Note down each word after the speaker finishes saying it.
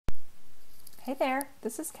Hey there,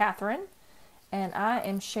 this is Katherine, and I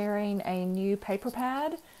am sharing a new paper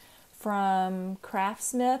pad from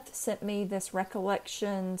Craftsmith. Sent me this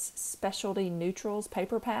Recollections Specialty Neutrals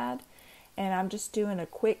paper pad, and I'm just doing a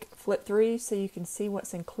quick flip through so you can see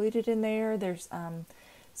what's included in there. There's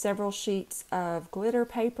several sheets of glitter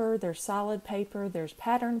paper, there's solid paper, there's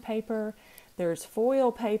pattern paper, there's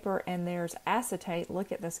foil paper, and there's acetate.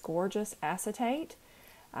 Look at this gorgeous acetate.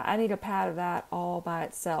 I need a pad of that all by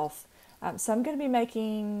itself. So I'm going to be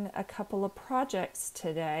making a couple of projects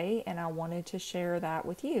today, and I wanted to share that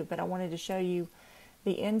with you. But I wanted to show you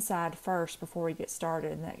the inside first before we get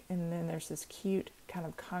started. And then there's this cute kind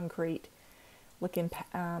of concrete looking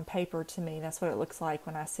paper to me. That's what it looks like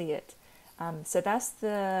when I see it. So that's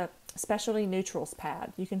the Specialty Neutrals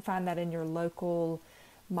pad. You can find that in your local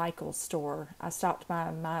Michael's store. I stopped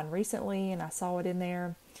by mine recently and I saw it in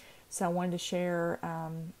there. So I wanted to share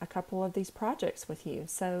a couple of these projects with you.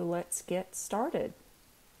 So let's get started.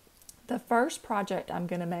 The first project I'm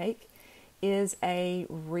going to make is a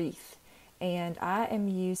wreath. And I am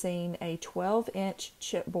using a 12-inch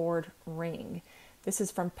chipboard ring. This is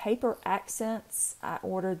from Paper Accents. I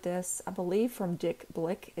ordered this, I believe, from Dick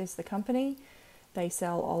Blick is the company. They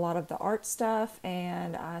sell a lot of the art stuff,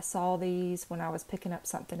 and I saw these when I was picking up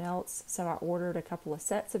something else. So I ordered a couple of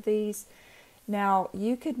sets of these. Now,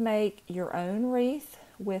 you could make your own wreath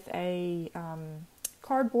with a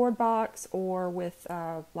cardboard box or with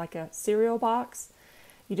like a cereal box.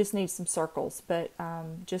 You just need some circles, but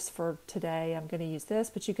just for today, I'm going to use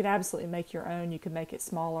this. But you could absolutely make your own. You could make it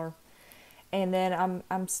smaller. And then I'm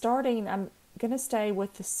going to stay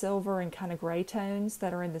with the silver and kind of gray tones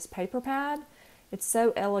that are in this paper pad. It's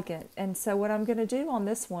so elegant. And so what I'm going to do on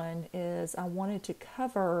this one is I wanted to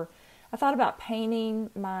cover... I thought about painting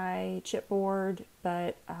my chipboard,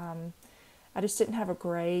 but I just didn't have a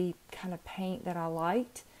gray kind of paint that I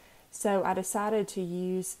liked. So I decided to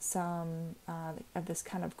use some of this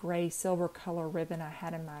kind of gray silver color ribbon I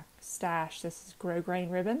had in my stash. This is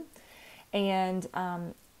Grosgrain ribbon. And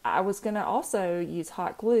I was going to also use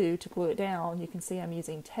hot glue to glue it down. You can see I'm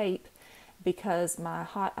using tape because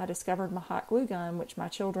I discovered my hot glue gun, which my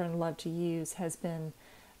children love to use, has been...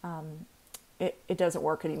 It doesn't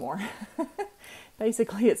work anymore.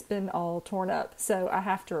 Basically, it's been all torn up. So I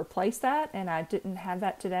have to replace that, and I didn't have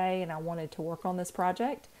that today, and I wanted to work on this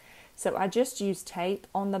project. So I just used tape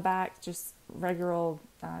on the back, just regular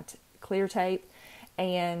clear tape.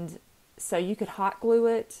 And so you could hot glue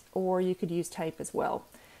it, or you could use tape as well.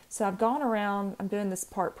 So I've gone around, I'm doing this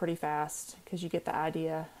part pretty fast, because you get the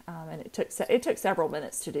idea, and it took several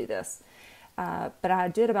minutes to do this. But I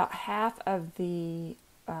did about half of the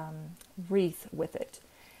wreath with it,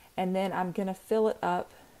 and then I'm going to fill it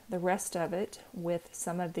up, the rest of it, with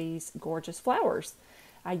some of these gorgeous flowers.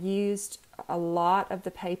 I used a lot of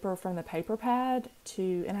the paper from the paper pad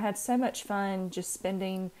and I had so much fun just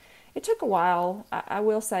spending. It took a while, I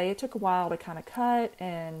will say it took a while to kind of cut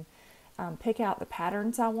and pick out the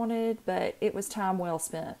patterns I wanted, but it was time well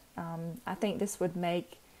spent. I think this would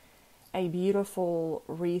make a beautiful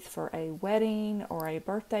wreath for a wedding or a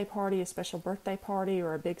birthday party, a special birthday party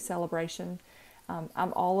or a big celebration.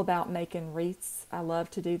 I'm all about making wreaths. I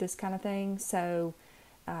love to do this kind of thing. So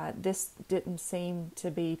this didn't seem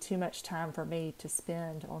to be too much time for me to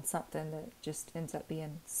spend on something that just ends up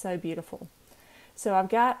being so beautiful. So I've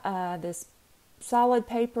got this solid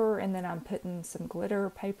paper, and then I'm putting some glitter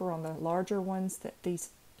paper on the larger ones. That these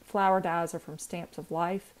flower dies are from Stamps of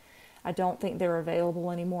Life. I don't think they're available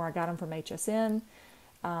anymore. I got them from HSN.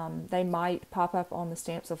 They might pop up on the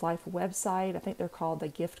Stamps of Life website. I think they're called the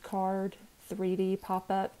gift card 3D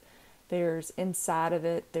pop-up. There's inside of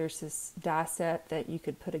it, there's this die set that you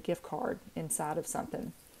could put a gift card inside of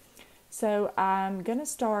something. So I'm going to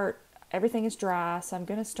start, everything is dry, so I'm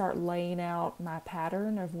going to start laying out my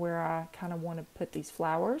pattern of where I kind of want to put these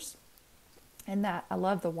flowers. And that, I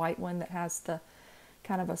love the white one that has the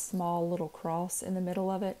kind of a small little cross in the middle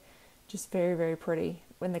of it. Just very, very pretty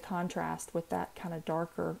in the contrast with that kind of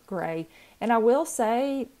darker gray. And I will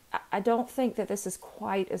say, I don't think that this is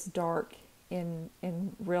quite as dark in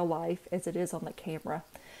real life as it is on the camera.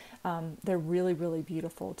 They're really, really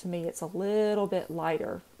beautiful. To me, it's a little bit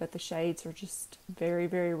lighter, but the shades are just very,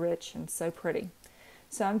 very rich and so pretty.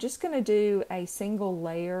 So I'm just going to do a single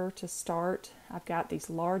layer to start. I've got these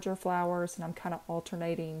larger flowers, and I'm kind of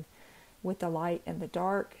alternating with the light and the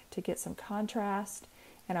dark to get some contrast.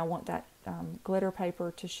 And I want that glitter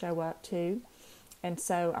paper to show up too. And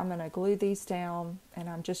so I'm going to glue these down, and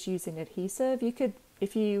I'm just using adhesive. You could,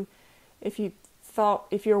 if you're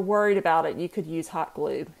worried about it, you could use hot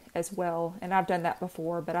glue as well. And I've done that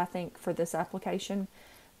before, but I think for this application,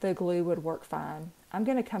 the glue would work fine. I'm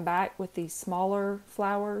going to come back with these smaller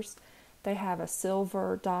flowers. They have a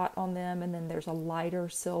silver dot on them, and then there's a lighter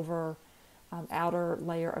silver outer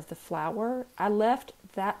layer of the flower. I left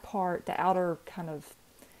that part, the outer kind of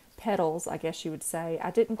petals, I guess you would say.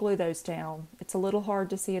 I didn't glue those down. It's a little hard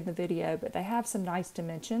to see in the video, but they have some nice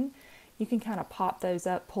dimension. You can kind of pop those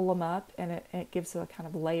up, pull them up, and it gives a kind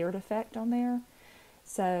of layered effect on there.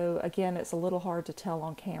 So again, it's a little hard to tell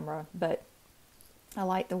on camera, but I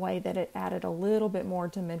like the way that it added a little bit more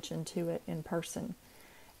dimension to it in person.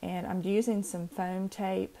 And I'm using some foam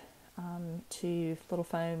tape, little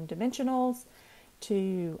foam dimensionals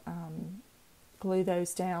to glue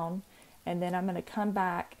those down. And then I'm going to come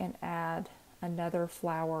back and add another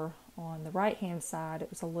flower on the right hand side. It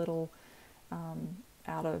was a little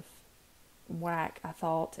out of whack, I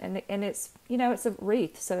thought, and it's, you know, it's a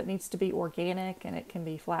wreath, so it needs to be organic and it can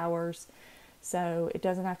be flowers, so it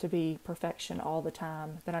doesn't have to be perfection all the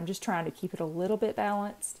time, but I'm just trying to keep it a little bit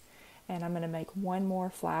balanced. And I'm going to make one more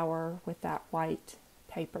flower with that white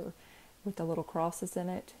paper with the little crosses in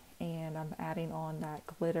it, and I'm adding on that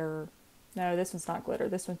glitter. No, this one's not glitter,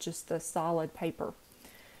 this one's just the solid paper.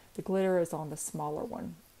 The glitter is on the smaller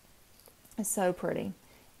one. It's so pretty.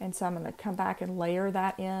 And so I'm going to come back and layer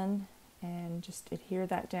that in and just adhere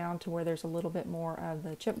that down to where there's a little bit more of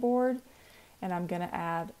the chipboard. And I'm going to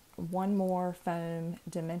add one more foam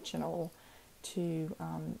dimensional to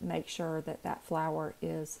make sure that that flower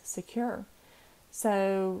is secure.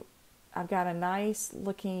 So I've got a nice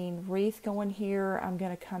looking wreath going here. I'm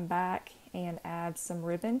going to come back and add some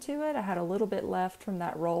ribbon to it. I had a little bit left from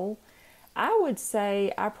that roll. I would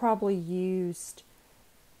say I probably used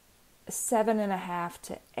 7.5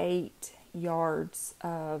 to 8 yards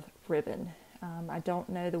of ribbon. I don't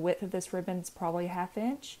know the width of this ribbon. It's probably 1/2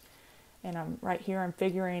 inch. And I'm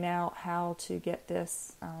figuring out how to get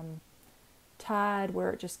this tied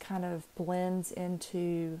where it just kind of blends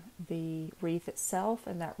into the wreath itself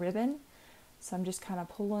and that ribbon. So I'm just kind of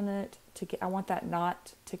pulling it I want that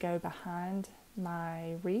knot to go behind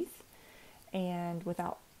my wreath and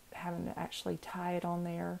without having to actually tie it on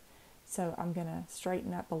there. So I'm going to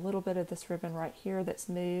straighten up a little bit of this ribbon right here that's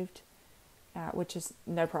moved, which is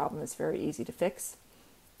no problem. It's very easy to fix.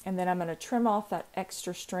 And then I'm going to trim off that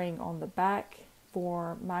extra string on the back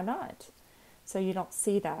for my knot so you don't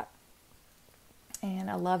see that.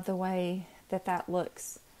 And I love the way that that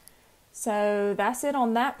looks. So that's it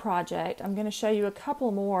on that project. I'm going to show you a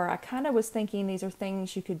couple more. I kind of was thinking these are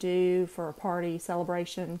things you could do for a party,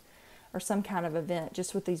 celebration, or some kind of event,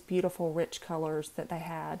 just with these beautiful rich colors that they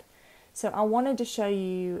had. So I wanted to show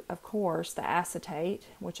you, of course, the acetate,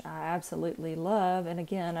 which I absolutely love. And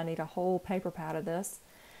again, I need a whole paper pad of this.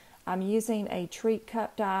 I'm using a treat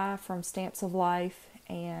cup die from Stamps of Life,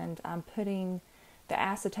 and I'm putting the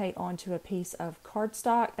acetate onto a piece of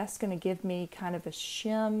cardstock. That's going to give me kind of a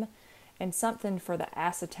shim and something for the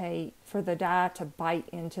acetate, for the die to bite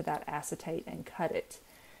into that acetate and cut it.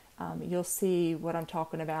 You'll see what I'm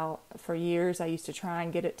talking about. For years I used to try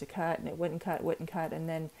and get it to cut, and it wouldn't cut, and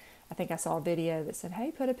then I think I saw a video that said,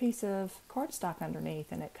 hey, put a piece of cardstock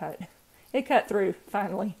underneath, and it cut through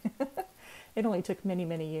finally. It only took many,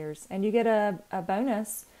 many years. And you get a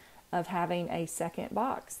bonus of having a second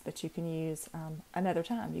box that you can use another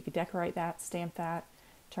time. You could decorate that, stamp that,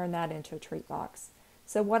 turn that into a treat box.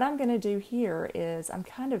 So what I'm going to do here is I'm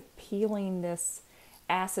kind of peeling this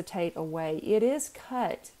acetate away. It is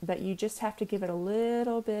cut, but you just have to give it a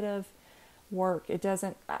little bit of work. It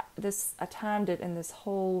doesn't, I timed it in this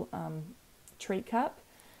whole treat cup,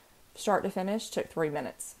 start to finish, took 3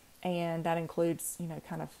 minutes. And that includes, you know,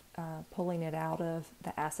 kind of pulling it out of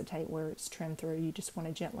the acetate where it's trimmed through. You just want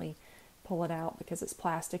to gently pull it out because it's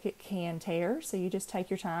plastic. It can tear, so you just take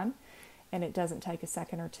your time, and it doesn't take a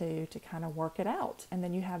second or two to kind of work it out. And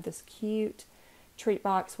then you have this cute treat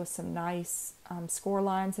box with some nice score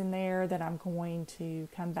lines in there that I'm going to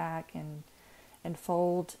come back and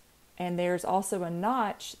fold. And there's also a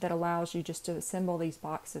notch that allows you just to assemble these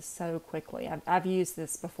boxes so quickly. I've used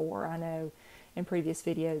this before. I know in previous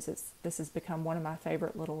videos this has become one of my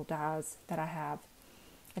favorite little dies that I have.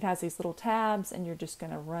 It has these little tabs, and you're just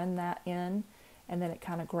going to run that in, and then it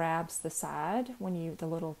kind of grabs the side when the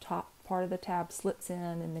little top part of the tab slips in,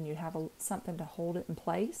 and then you have something to hold it in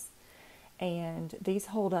place. And these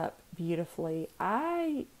hold up beautifully.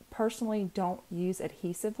 I personally don't use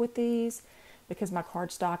adhesive with these because my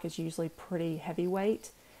cardstock is usually pretty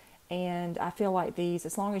heavyweight. And I feel like these,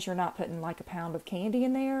 as long as you're not putting like a pound of candy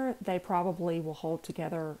in there, they probably will hold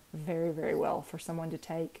together very, very well for someone to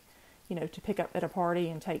take, you know, to pick up at a party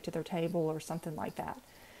and take to their table or something like that.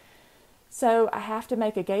 So I have to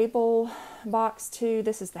make a gable box too.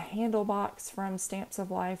 This is the handle box from Stamps of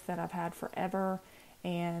Life that I've had forever.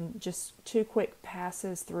 and just 2 quick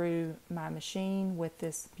passes through my machine with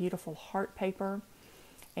this beautiful heart paper,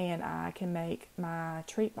 and I can make my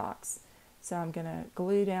treat box. So I'm going to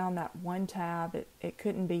glue down that one tab. It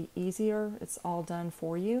couldn't be easier. It's all done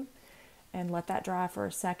for you. And let that dry for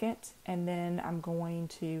a second, and then I'm going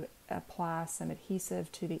to apply some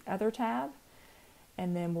adhesive to the other tab,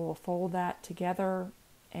 and then we'll fold that together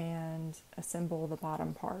and assemble the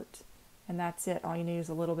bottom part. And that's it. All you need is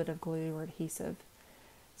a little bit of glue or adhesive.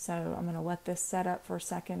 So I'm going to let this set up for a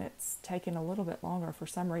second. It's taken a little bit longer for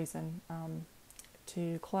some reason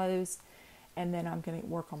to close. And then I'm going to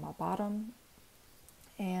work on my bottom.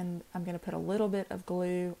 And I'm going to put a little bit of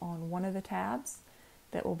glue on one of the tabs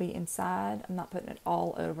that will be inside. I'm not putting it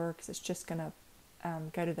all over because it's just going to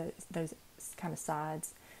go to those kind of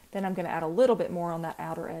sides. Then I'm going to add a little bit more on that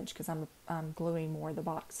outer edge because I'm gluing more of the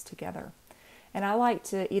box together. And I like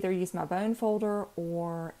to either use my bone folder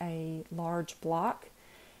or a large block.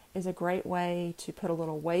 Is a great way to put a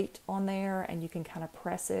little weight on there, and you can kind of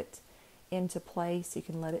press it into place. You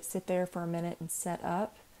can let it sit there for a minute and set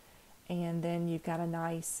up, and then you've got a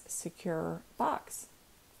nice secure box.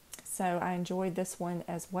 So I enjoyed this one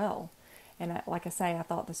as well. And like I say, I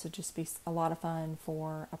thought this would just be a lot of fun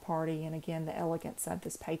for a party. And again, the elegance of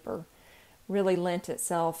this paper really lent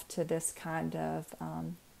itself to this kind of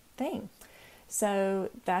thing. So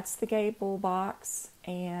that's the gable box,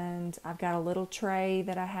 and I've got a little tray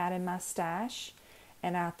that I had in my stash,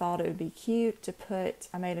 and I thought it would be cute to put,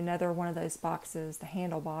 I made another one of those boxes, the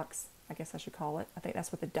handle box, I guess I should call it. I think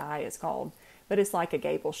that's what the die is called, but it's like a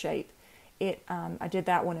gable shape. I did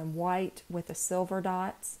that one in white with the silver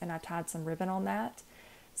dots, and I tied some ribbon on that.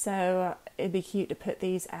 So it'd be cute to put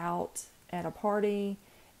these out at a party,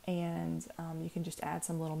 and you can just add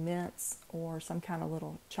some little mints or some kind of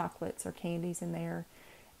little chocolates or candies in there,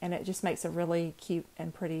 and it just makes a really cute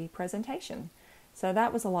and pretty presentation. So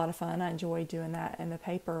that was a lot of fun. I enjoyed doing that, and the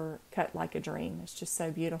paper cut like a dream. It's just so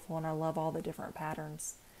beautiful, and I love all the different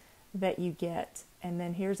patterns that you get. And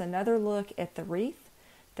then here's another look at the wreath,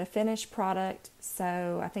 the finished product.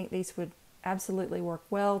 So I think these would absolutely work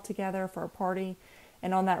well together for a party.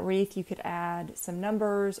 And on that wreath, you could add some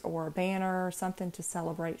numbers or a banner or something to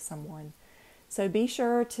celebrate someone. So be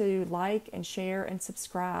sure to like and share and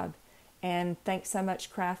subscribe. And thanks so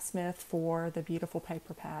much, Craftsmith, for the beautiful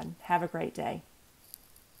paper pad. Have a great day.